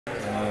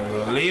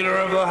Leader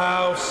of the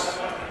House.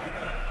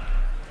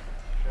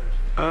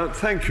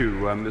 Thank you,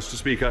 Mr.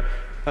 Speaker.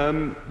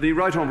 The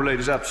Right Honourable Lady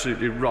is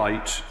absolutely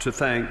right to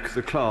thank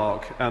the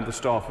clerk and the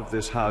staff of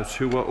this House,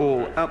 who were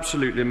all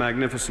absolutely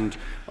magnificent.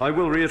 I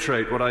will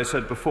reiterate what I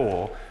said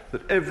before,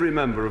 that every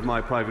member of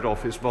my private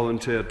office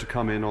volunteered to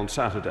come in on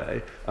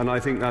Saturday, and I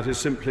think that is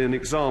simply an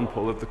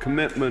example of the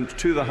commitment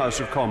to the House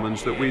of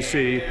Commons that we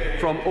see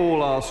from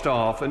all our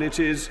staff, and it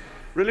is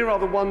really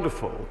rather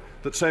wonderful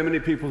that so many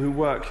people who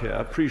work here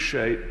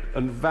appreciate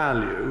and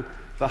value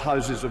the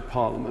Houses of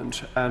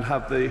Parliament and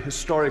have the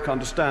historic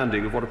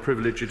understanding of what a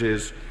privilege it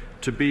is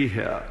to be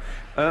here.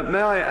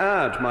 May I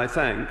add my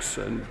thanks,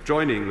 and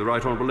joining the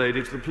Right Honourable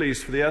Lady, to the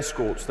police for the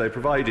escorts they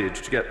provided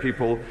to get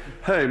people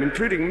home,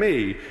 including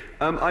me.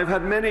 I've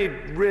had many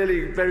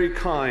really very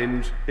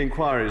kind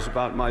inquiries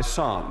about my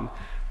son.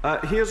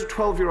 He is a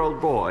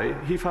 12-year-old boy.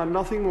 He found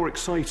nothing more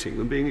exciting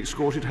than being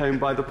escorted home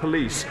by the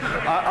police.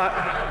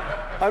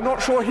 I'm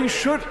not sure he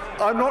should.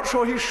 I'm not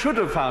sure he should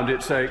have found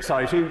it so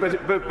exciting,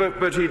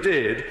 but he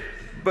did.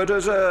 But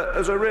as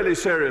a really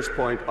serious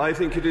point, I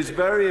think it is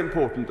very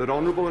important that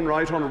honourable and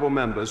right honourable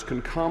members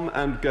can come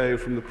and go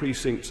from the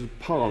precincts of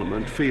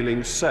Parliament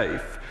feeling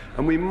safe.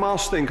 And we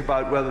must think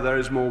about whether there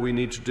is more we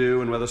need to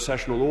do and whether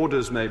sessional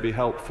orders may be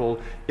helpful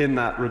in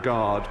that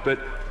regard. But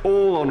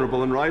all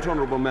honourable and right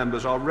honourable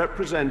members are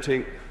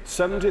representing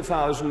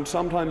 70,000,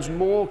 sometimes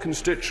more,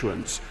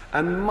 constituents,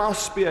 and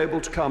must be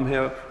able to come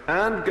here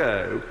and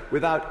go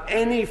without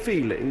any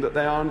feeling that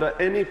they are under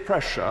any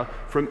pressure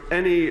from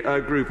any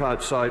group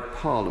outside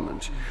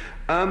Parliament.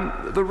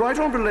 The Right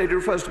Honourable Lady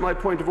refers to my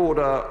point of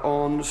order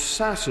on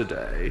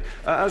Saturday.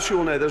 As you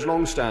all know, there's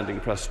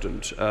long-standing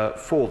precedent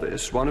for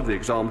this. One of the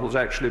examples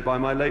actually by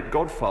my late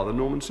godfather,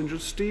 Norman St. John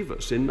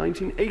Stevens, in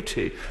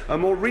 1980. A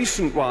more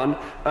recent one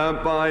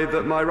by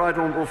my Right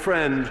Honourable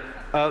friend,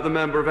 the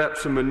member of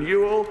Epsom and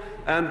Ewell,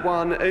 and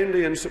one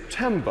only in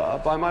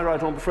September by my Right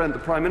Honourable friend, the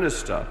Prime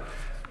Minister.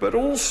 But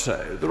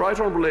also, the Right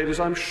Honourable Ladies,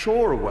 I'm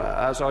sure, aware,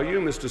 as are you,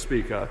 Mr.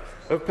 Speaker,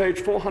 of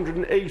page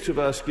 408 of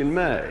Erskine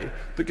May,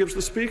 that gives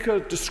the Speaker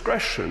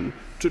discretion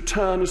to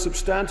turn a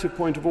substantive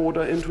point of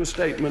order into a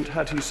statement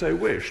had he so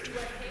wished.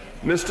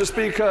 Mr.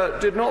 Speaker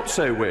did not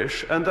so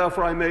wish, and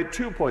therefore I made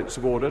 2 points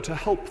of order to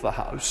help the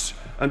House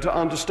and to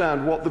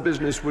understand what the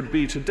business would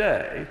be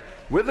today,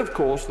 with, of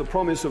course, the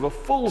promise of a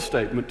full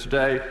statement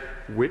today,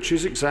 which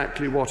is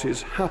exactly what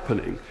is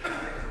happening.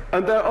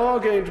 And there are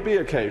going to be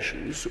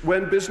occasions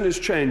when business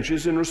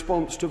changes in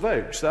response to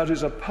votes. That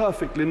is a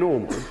perfectly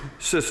normal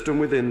system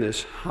within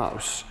this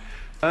House.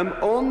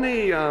 On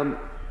the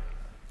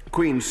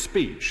Queen's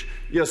speech,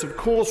 yes, of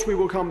course we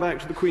will come back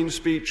to the Queen's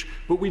speech,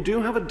 but we do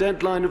have a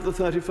deadline of the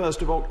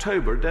 31st of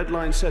October, a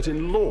deadline set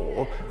in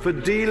law for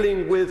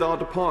dealing with our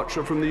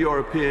departure from the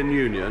European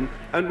Union,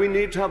 and we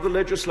need to have the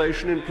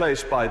legislation in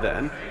place by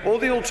then, or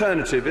the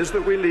alternative is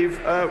that we leave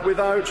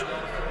without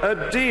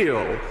a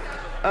deal.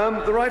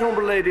 The Right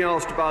Honourable Lady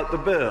asked about the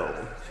bill.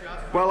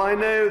 Well, I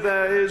know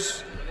there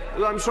is...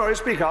 I'm sorry,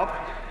 speak up.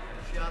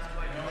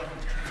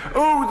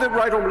 Oh, the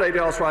Right Honourable Lady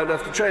asked why I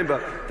left the chamber.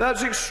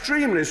 That's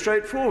extremely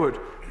straightforward.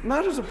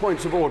 Matters of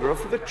points of order are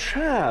for the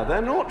chair.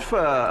 They're not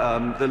for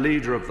the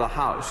leader of the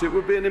House. It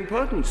would be an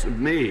impertinence of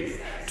me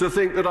to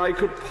think that I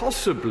could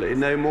possibly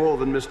know more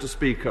than Mr.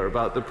 Speaker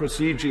about the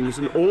proceedings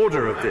and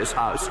order of this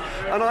House.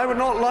 And I would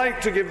not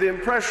like to give the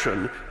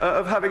impression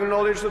of having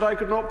knowledge that I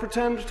could not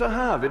pretend to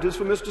have. It is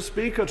for Mr.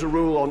 Speaker to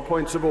rule on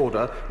points of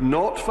order,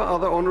 not for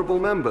other honourable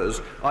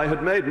members. I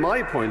had made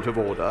my point of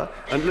order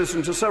and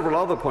listened to several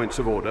other points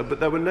of order, but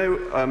there were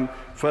no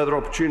further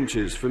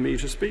opportunities for me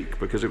to speak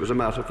because it was a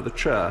matter for the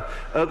chair.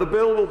 The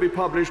bill will be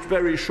published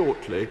very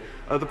shortly.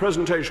 The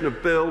presentation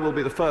of bill will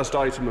be the first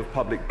item of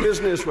public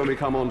business when we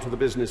come on to the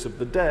business of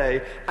the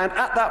day, and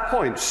at that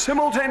point,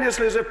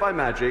 simultaneously as if by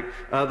magic,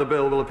 the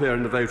bill will appear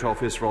in the vote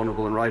office for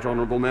honourable and right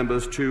honourable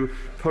members to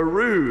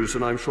peruse,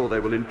 and I'm sure they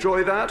will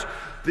enjoy that.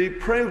 The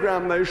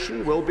programme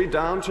motion will be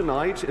down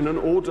tonight in an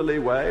orderly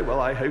way.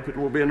 Well, I hope it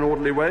will be an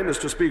orderly way.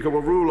 Mr. Speaker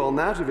will rule on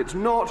that. If it's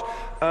not,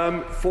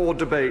 for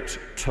debate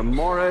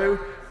tomorrow,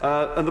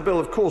 and the bill,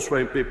 of course,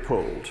 won't be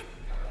pulled.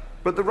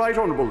 But the Right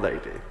Honourable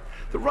Lady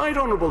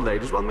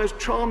is one of the most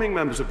charming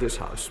members of this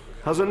House,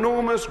 has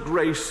enormous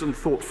grace and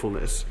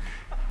thoughtfulness.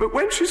 But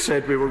when she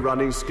said we were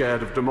running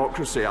scared of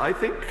democracy, I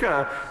think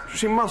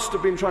she must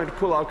have been trying to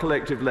pull our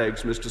collective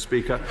legs, Mr.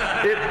 Speaker.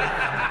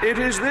 It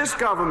is this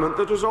government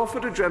that has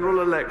offered a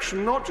general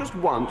election not just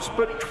once,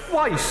 but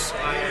twice.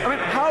 I mean,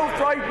 how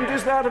frightened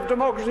is that of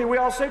democracy? We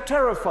are so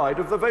terrified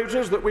of the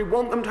voters that we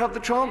want them to have the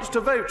chance to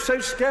vote,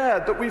 so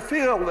scared that we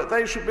feel that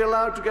they should be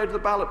allowed to go to the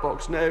ballot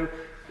box. No.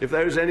 If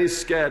there is any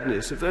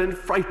scaredness, if there is any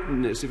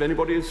frightenedness, if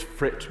anybody is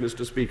frit,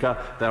 Mr. Speaker,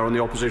 they're on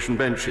the opposition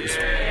benches.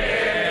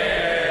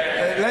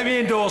 Let me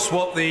endorse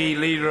what the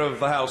Leader of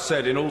the House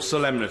said in all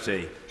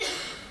solemnity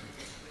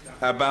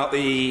about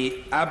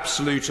the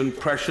absolute and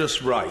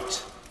precious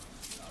right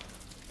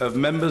of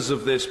members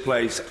of this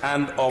place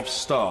and of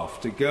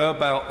staff to go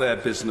about their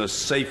business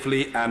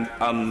safely and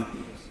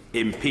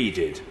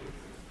unimpeded.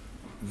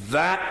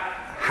 That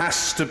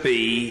has to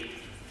be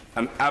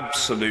an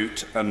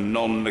absolute and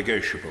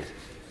non-negotiable.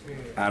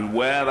 And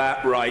where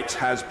that right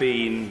has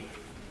been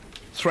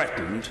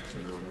threatened,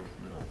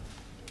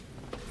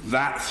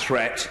 that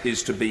threat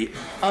is to be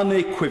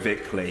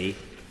unequivocally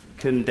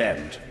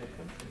condemned.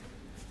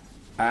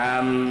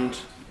 And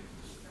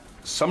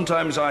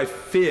sometimes I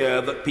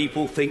fear that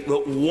people think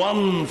that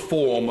one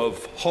form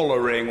of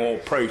hollering or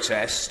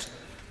protest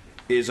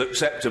is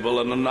acceptable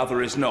and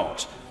another is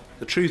not.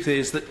 The truth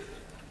is that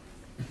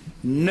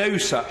no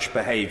such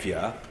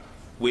behaviour,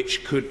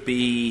 which could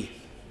be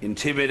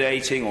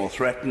intimidating or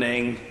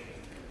threatening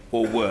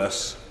or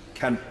worse,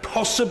 can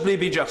possibly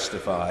be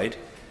justified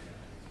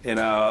in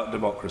our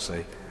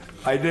democracy.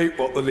 I note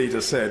what the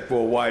leader said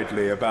more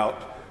widely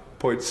about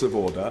points of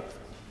order.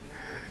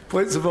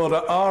 Points of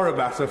order are a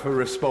matter for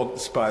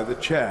response by the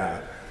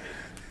chair.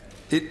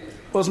 It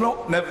was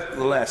not,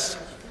 nevertheless,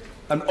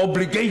 an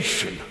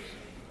obligation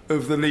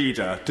of the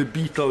leader to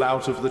beetle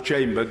out of the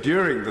chamber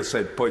during the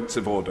said points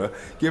of order,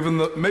 given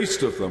that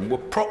most of them were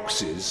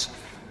proxies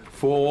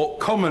for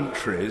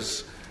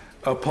commentaries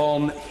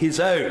upon his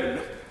own.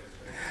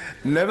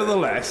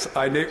 Nevertheless,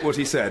 I note what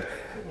he said.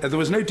 There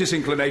was no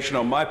disinclination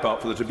on my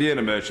part for there to be an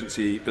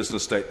emergency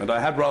business statement. I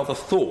had rather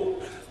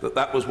thought that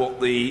that was what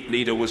the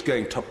leader was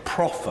going to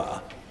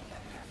proffer,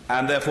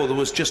 and therefore there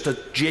was just a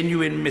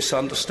genuine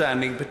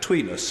misunderstanding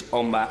between us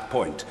on that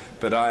point.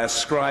 But I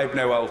ascribe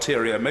no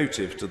ulterior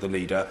motive to the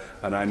leader,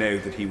 and I know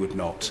that he would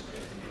not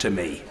to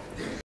me.